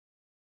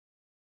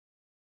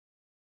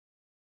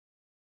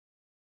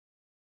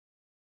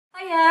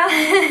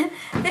Hiya!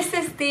 This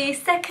is the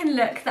second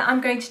look that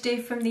I'm going to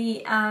do from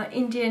the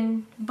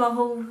Indian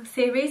Boho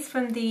series,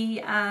 from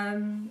the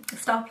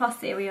Star Plus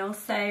serial.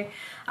 So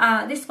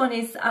this one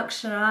is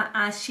Akshara,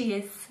 as she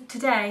is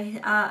today,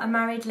 a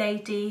married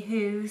lady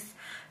who's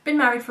been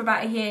married for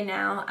about a year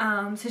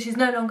now. So she's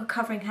no longer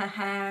covering her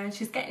hair and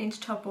she's getting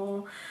into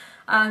trouble.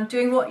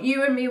 Doing what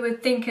you and me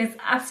would think is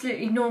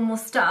absolutely normal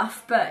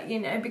stuff, but you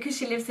know, because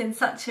she lives in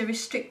such a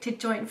restricted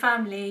joint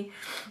family,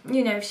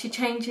 you know, if she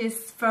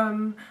changes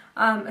from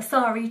a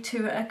sari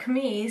to a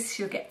kameez,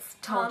 she'll get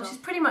told she's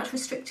pretty much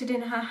restricted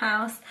in her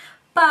house.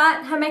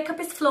 But her makeup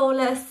is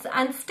flawless,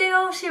 and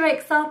still she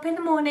wakes up in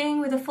the morning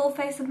with a full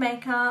face of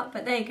makeup.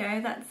 But there you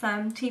go, that's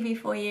TV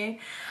for you.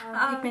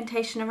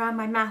 Pigmentation around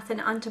my mouth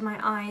and under my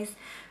eyes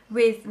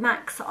with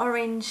MAC's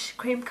Orange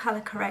Cream Colour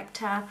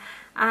Corrector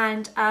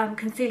and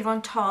concealer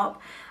on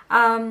top.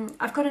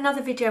 I've got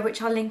another video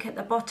which I'll link at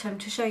the bottom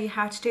to show you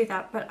how to do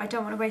that, but I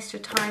don't want to waste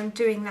your time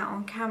doing that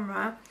on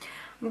camera.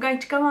 I'm going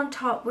to go on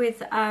top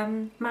with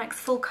MAC's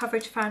Full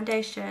Coverage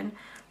Foundation.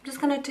 I'm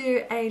just going to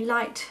do a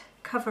light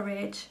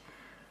coverage,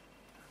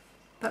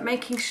 but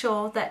making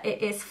sure that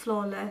it is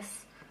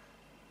flawless.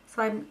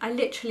 So I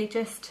literally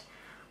just,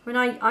 when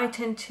I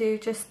tend to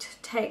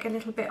just take a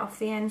little bit off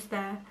the ends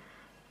there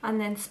and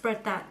then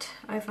spread that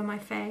over my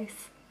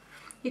face.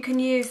 You can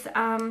use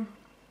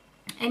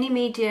any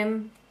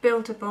medium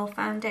buildable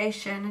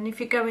foundation, and if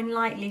you go in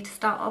lightly to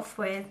start off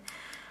with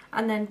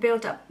and then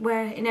build up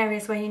in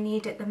areas where you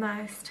need it the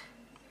most.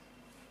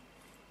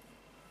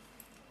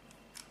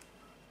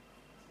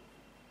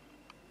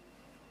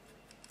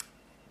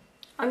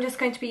 I'm just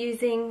going to be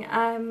using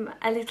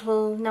a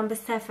little number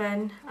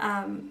 7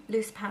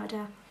 loose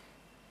powder.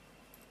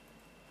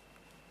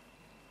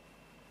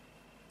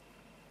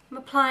 I'm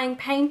applying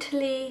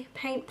Painterly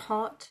Paint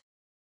Pot.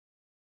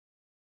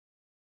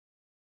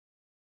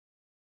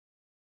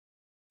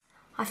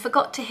 I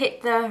forgot to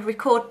hit the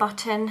record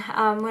button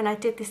when I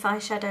did this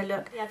eyeshadow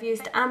look. I've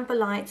used Amber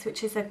Lights,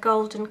 which is a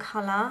golden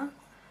colour.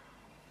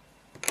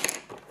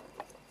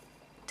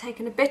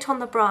 Taken a bit on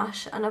the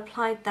brush and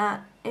applied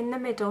that in the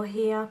middle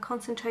here,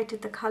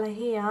 concentrated the colour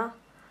here,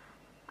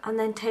 and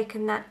then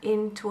taken that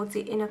in towards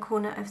the inner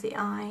corner of the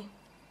eye.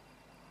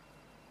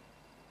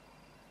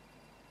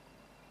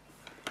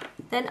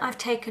 Then I've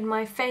taken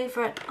my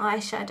favourite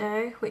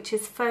eyeshadow, which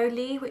is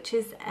Foley, which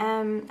is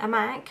a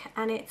MAC,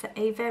 and it's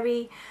a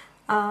very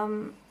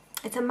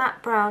it's a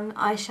matte brown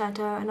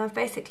eyeshadow, and I've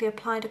basically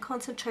applied a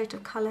concentrate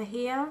of colour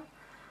here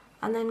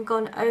and then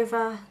gone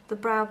over the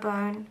brow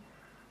bone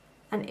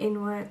and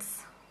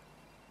inwards.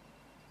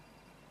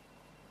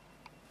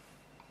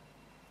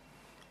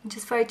 And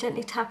just very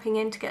gently tapping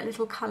in to get a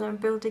little colour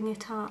and building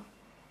it up.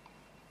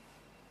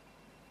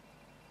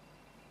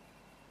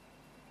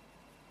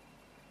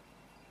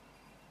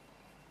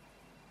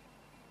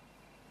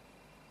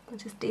 I'll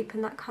just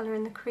deepen that colour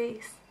in the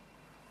crease.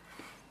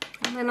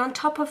 And then on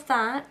top of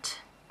that,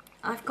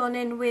 I've gone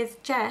in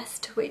with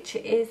Jest, which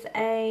is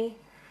a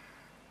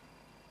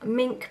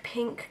mink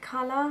pink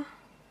colour,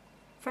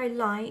 very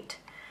light.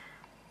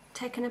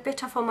 Taken a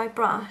bit off on my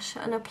brush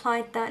and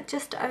applied that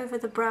just over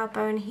the brow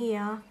bone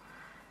here,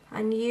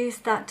 and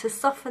used that to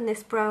soften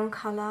this brown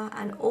colour,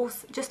 and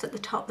also just at the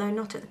top though,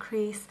 not at the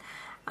crease,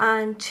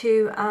 and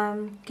to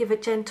give a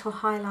gentle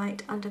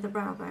highlight under the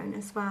brow bone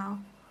as well.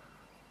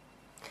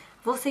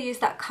 I've also used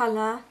that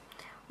colour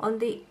on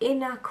the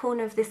inner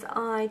corner of this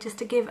eye just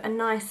to give a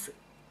nice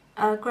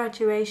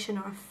graduation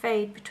or a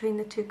fade between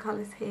the two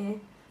colours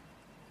here.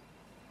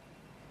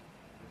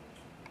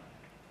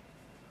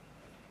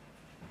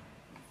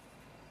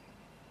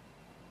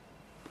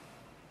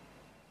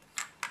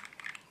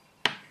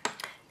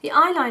 The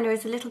eyeliner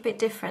is a little bit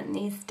different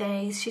these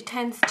days. She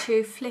tends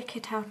to flick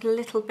it out a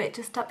little bit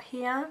just up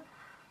here.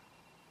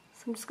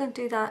 So I'm just going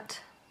to do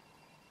that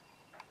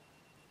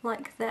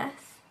like this.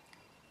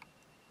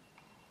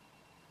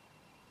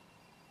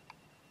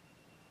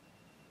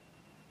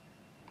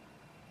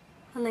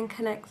 And then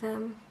connect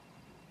them.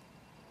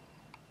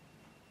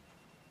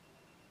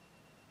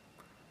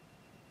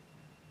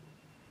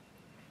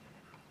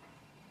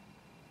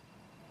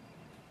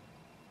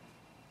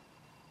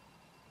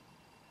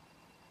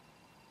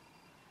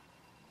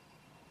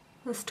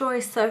 The story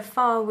so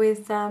far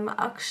with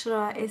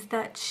Akshara is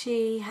that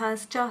she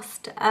has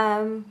just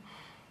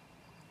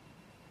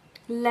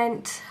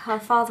lent her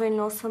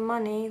father-in-law some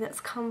money that's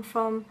come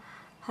from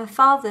her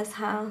father's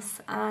house,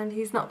 and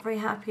he's not very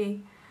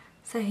happy.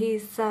 So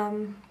he's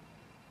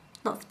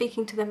not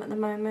speaking to them at the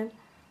moment.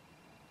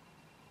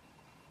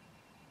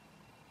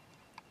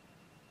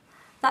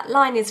 That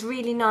line is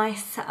really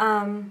nice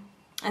and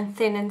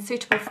thin and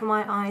suitable for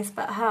my eyes,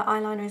 but her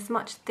eyeliner is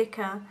much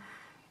thicker.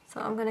 So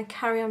I'm going to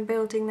carry on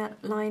building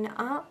that line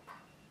up.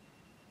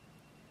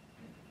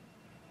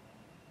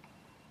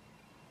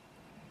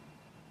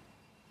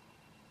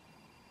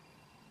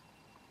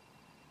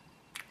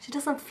 She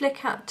doesn't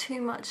flick out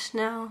too much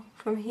now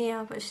from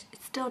here, but it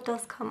still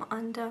does come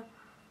under.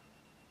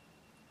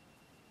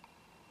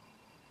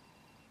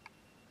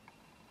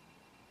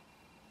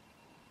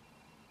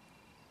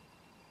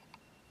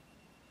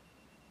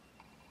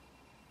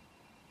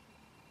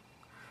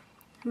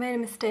 I made a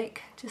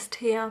mistake just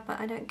here, but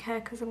I don't care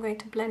because I'm going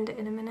to blend it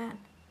in a minute.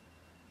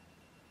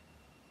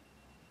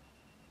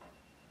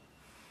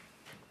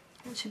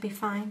 That should be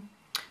fine.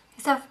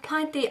 So I've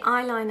applied the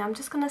eyeliner. I'm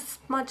just going to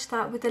smudge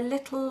that with a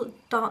little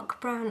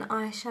dark brown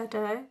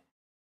eyeshadow.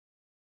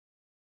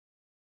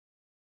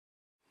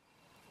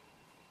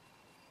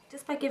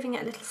 Just by giving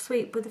it a little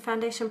sweep with the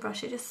foundation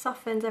brush, it just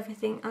softens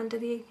everything under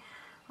the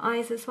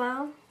eyes as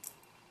well.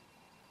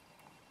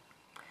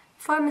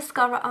 For I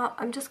mascara up,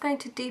 I'm just going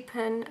to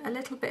deepen a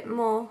little bit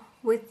more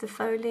with the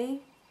Foley.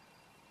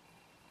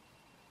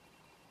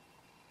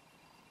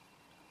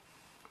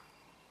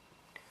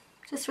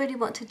 Just really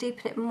want to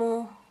deepen it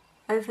more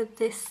over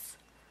this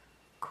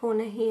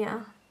corner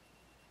here.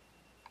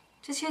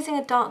 Just using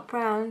a dark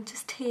brown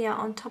just here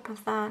on top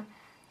of that,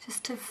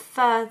 just to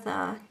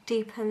further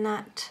deepen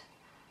that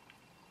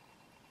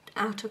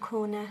outer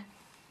corner.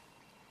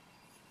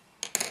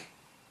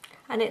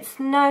 And it's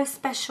no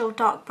special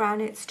dark brown,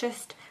 it's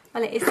just,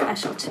 well, it is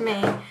special to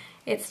me,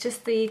 it's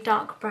just the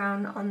dark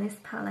brown on this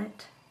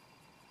palette.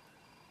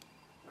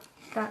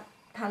 That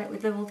palette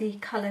with all the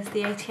colours,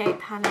 the 88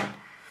 palette.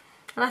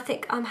 And I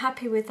think I'm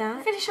happy with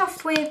that. Finish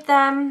off with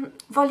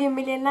Volume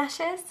Million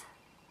Lashes.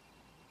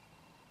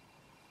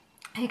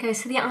 Here you go,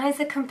 so the eyes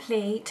are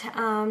complete.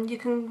 You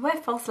can wear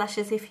false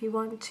lashes if you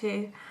want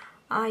to.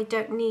 I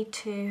don't need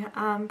to,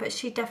 but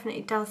she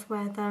definitely does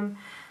wear them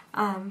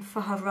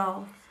for her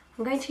role.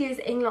 I'm going to use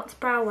Inglot's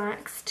Brow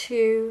Wax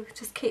to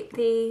just keep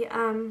the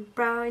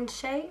brow in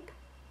shape.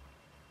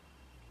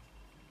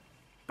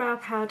 Brow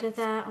powder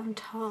there on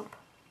top.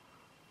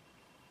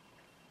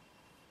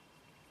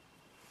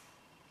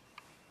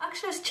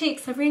 Akshara's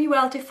cheeks are really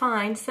well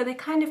defined, so they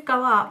kind of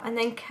go up and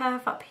then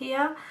curve up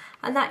here,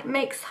 and that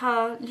makes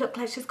her look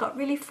like she's got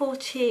really full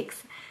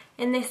cheeks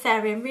in this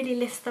area and really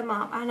lifts them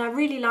up, and I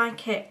really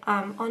like it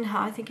on her.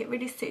 I think it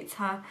really suits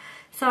her.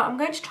 So I'm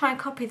going to try and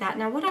copy that.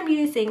 Now what I'm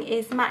using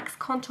is MAC's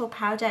Contour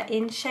Powder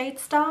in Shade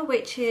Star,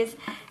 which is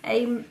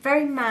a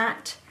very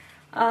matte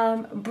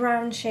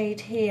brown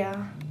shade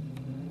here.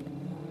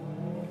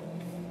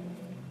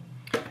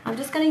 I'm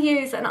just going to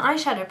use an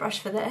eyeshadow brush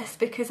for this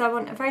because I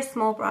want a very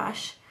small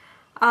brush.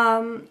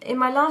 In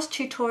my last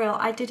tutorial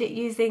I did it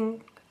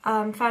using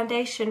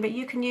foundation, but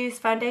you can use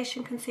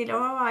foundation, concealer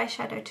or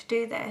eyeshadow to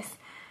do this.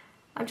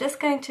 I'm just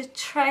going to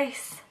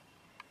trace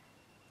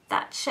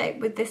that shape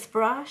with this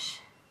brush.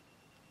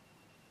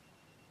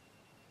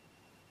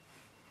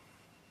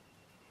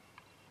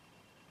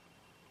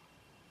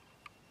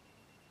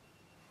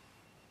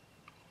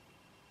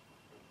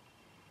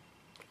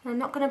 I'm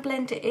not going to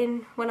blend it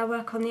in when I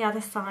work on the other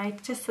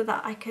side, just so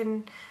that I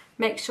can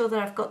make sure that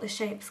I've got the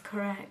shapes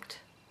correct.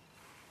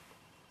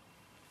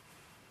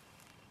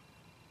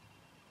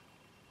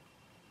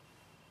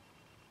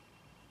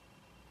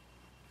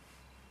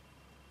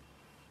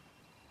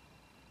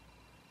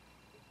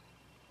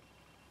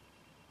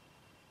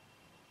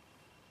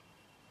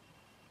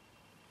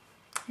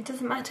 It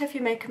doesn't matter if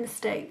you make a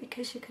mistake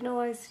because you can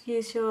always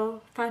use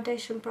your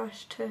foundation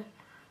brush to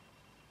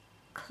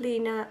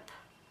clean up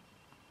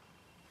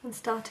and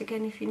start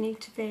again if you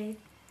need to be.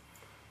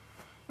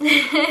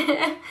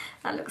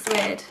 That looks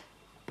weird.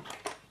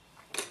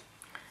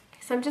 Okay,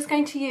 so I'm just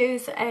going to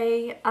use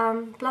a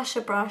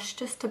blusher brush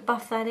just to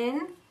buff that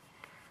in.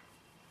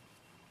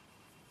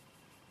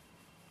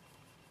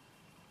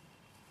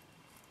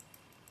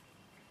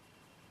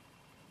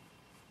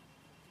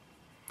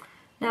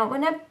 Now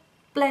when I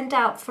blend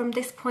out from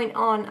this point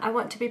on, I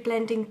want to be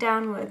blending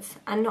downwards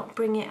and not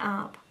bring it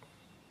up,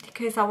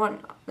 because I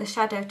want the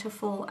shadow to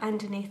fall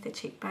underneath the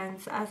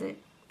cheekbones as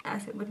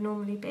it would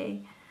normally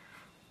be.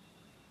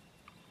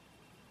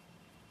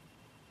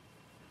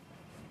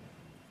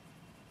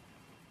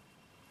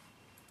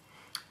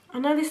 I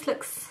know this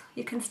looks,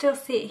 you can still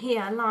see it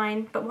here, a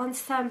line, but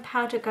once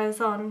powder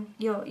goes on,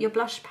 your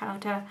blush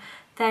powder,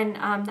 then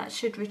that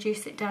should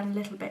reduce it down a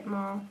little bit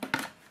more.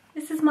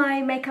 This is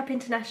my Makeup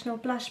International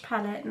blush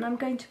palette, and I'm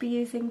going to be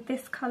using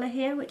this colour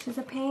here, which is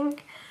a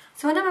pink.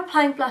 So when I'm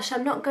applying blush,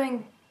 I'm not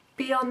going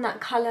beyond that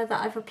colour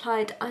that I've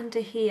applied under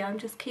here. I'm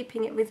just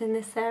keeping it within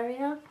this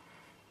area.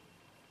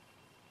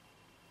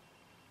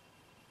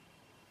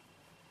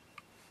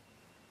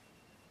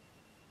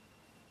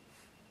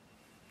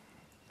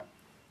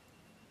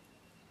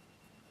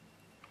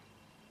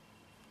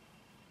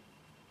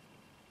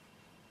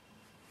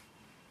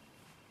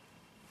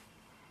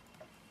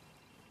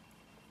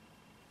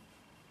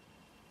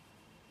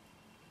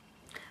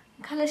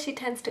 The colours she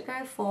tends to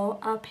go for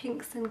are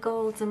pinks and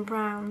golds and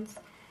browns.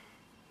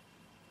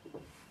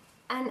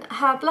 And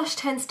her blush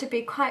tends to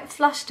be quite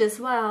flushed as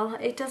well.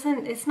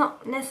 It's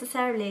not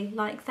necessarily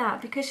like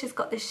that. Because she's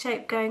got this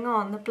shape going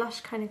on, the blush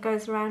kind of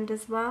goes around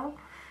as well.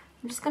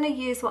 I'm just going to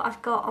use what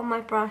I've got on my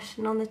brush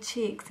and on the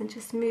cheeks and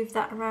just move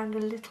that around a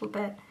little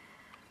bit.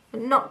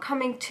 But not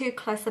coming too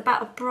close.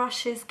 About a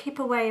brush is, keep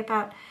away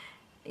about,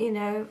 you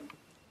know,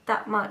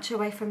 that much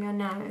away from your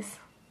nose.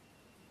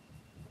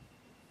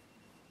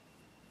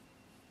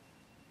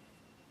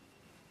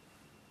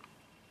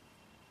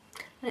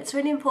 And it's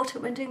really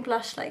important when doing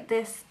blush like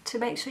this to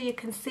make sure you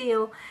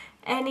conceal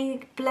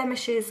any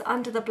blemishes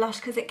under the blush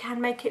because it can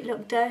make it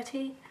look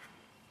dirty.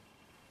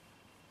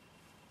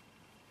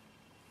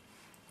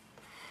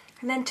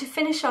 And then to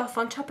finish off,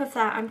 on top of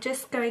that, I'm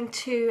just going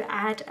to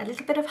add a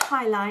little bit of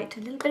highlight, a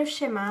little bit of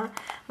shimmer.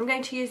 I'm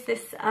going to use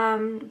this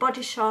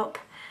Body Shop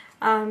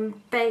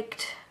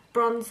baked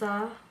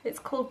bronzer. It's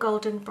called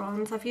Golden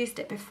Bronze. I've used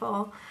it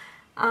before.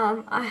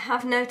 I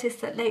have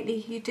noticed that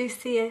lately you do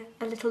see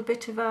a little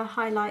bit of a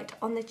highlight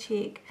on the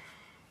cheek.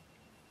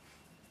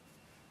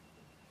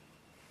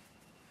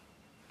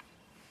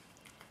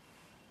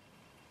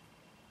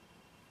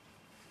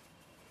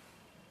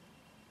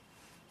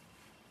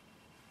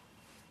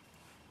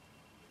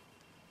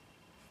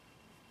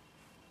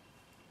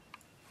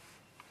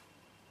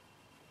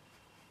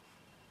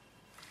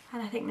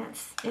 And I think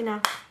that's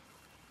enough.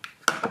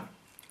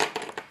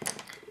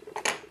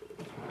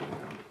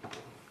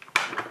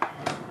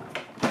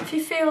 If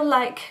you feel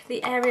like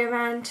the area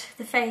around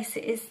the face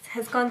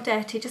has gone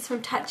dirty just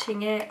from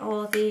touching it,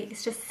 or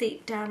it's just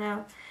seeped down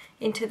out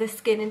into the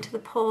skin, into the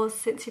pores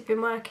since you've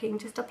been working,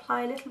 just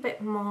apply a little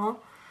bit more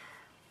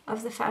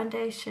of the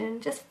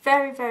foundation, just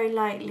very, very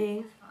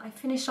lightly. I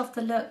finished off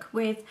the look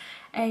with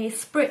a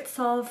spritz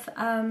of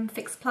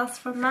Fix Plus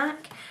from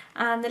MAC,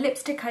 and the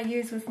lipstick I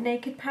used was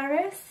Naked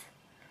Paris.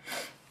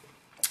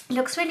 It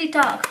looks really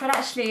dark, but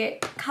actually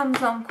it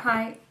comes on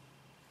quite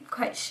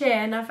sheer,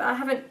 and I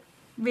haven't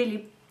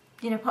really,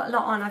 you know, put a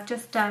lot on. I've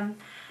just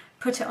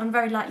put it on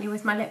very lightly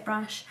with my lip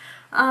brush.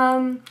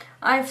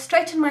 I've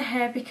straightened my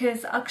hair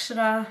because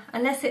Akshara,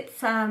 unless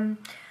it's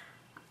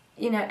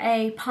you know,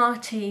 a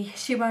party,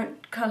 she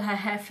won't curl her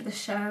hair for the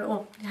show,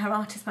 or her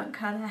artist won't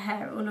curl her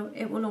hair.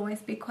 It will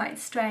always be quite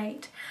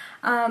straight.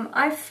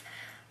 I've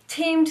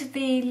teamed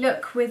the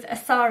look with a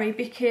sari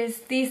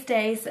because these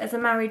days, as a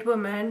married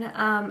woman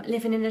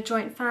living in a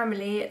joint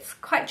family, it's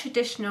quite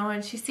traditional,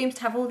 and she seems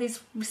to have all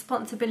these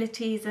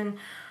responsibilities and,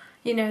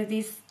 you know,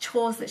 these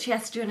chores that she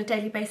has to do on a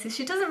daily basis.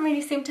 She doesn't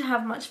really seem to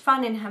have much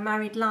fun in her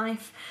married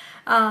life.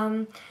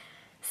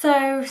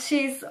 So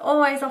she's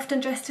always often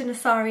dressed in a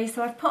sari,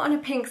 so I've put on a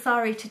pink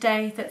sari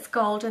today that's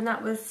gold, and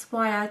that was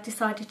why I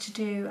decided to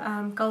do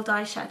gold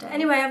eyeshadow.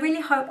 Anyway, I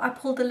really hope I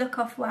pulled the look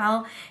off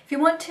well. If you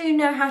want to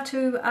know how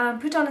to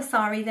put on a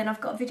sari, then I've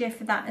got a video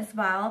for that as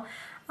well.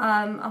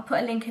 I'll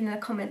put a link in the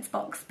comments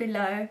box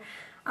below.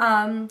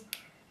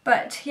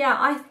 But yeah,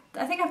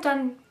 I think I've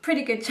done a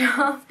pretty good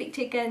job. Speak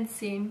to you again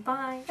soon.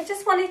 Bye. I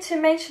just wanted to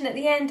mention at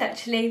the end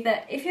actually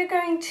that if you're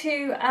going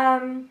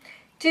to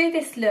do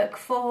this look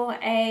for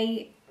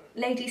a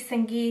ladies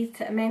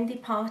sangeet, a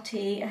mehndi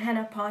party, a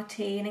henna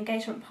party, an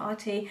engagement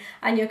party,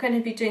 and you're going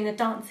to be doing the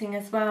dancing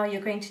as well,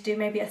 you're going to do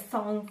maybe a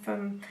song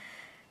from,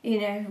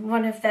 you know,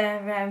 one of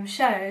their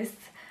shows,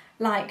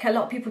 like a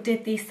lot of people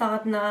did the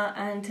sadhana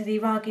and the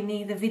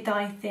ragini, the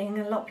vidai thing.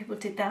 A lot of people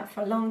did that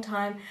for a long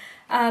time.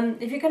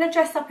 If you're going to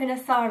dress up in a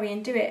sari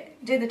and do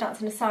the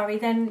dance in a sari,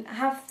 then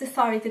have the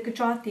sari the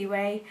Gujarati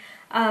way,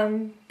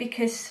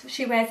 because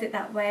she wears it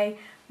that way,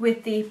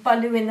 with the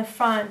balu in the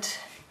front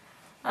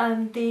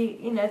and the,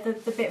 you know,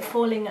 the bit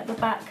falling at the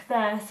back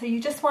there. So you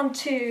just want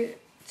to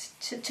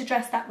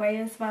dress that way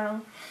as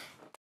well.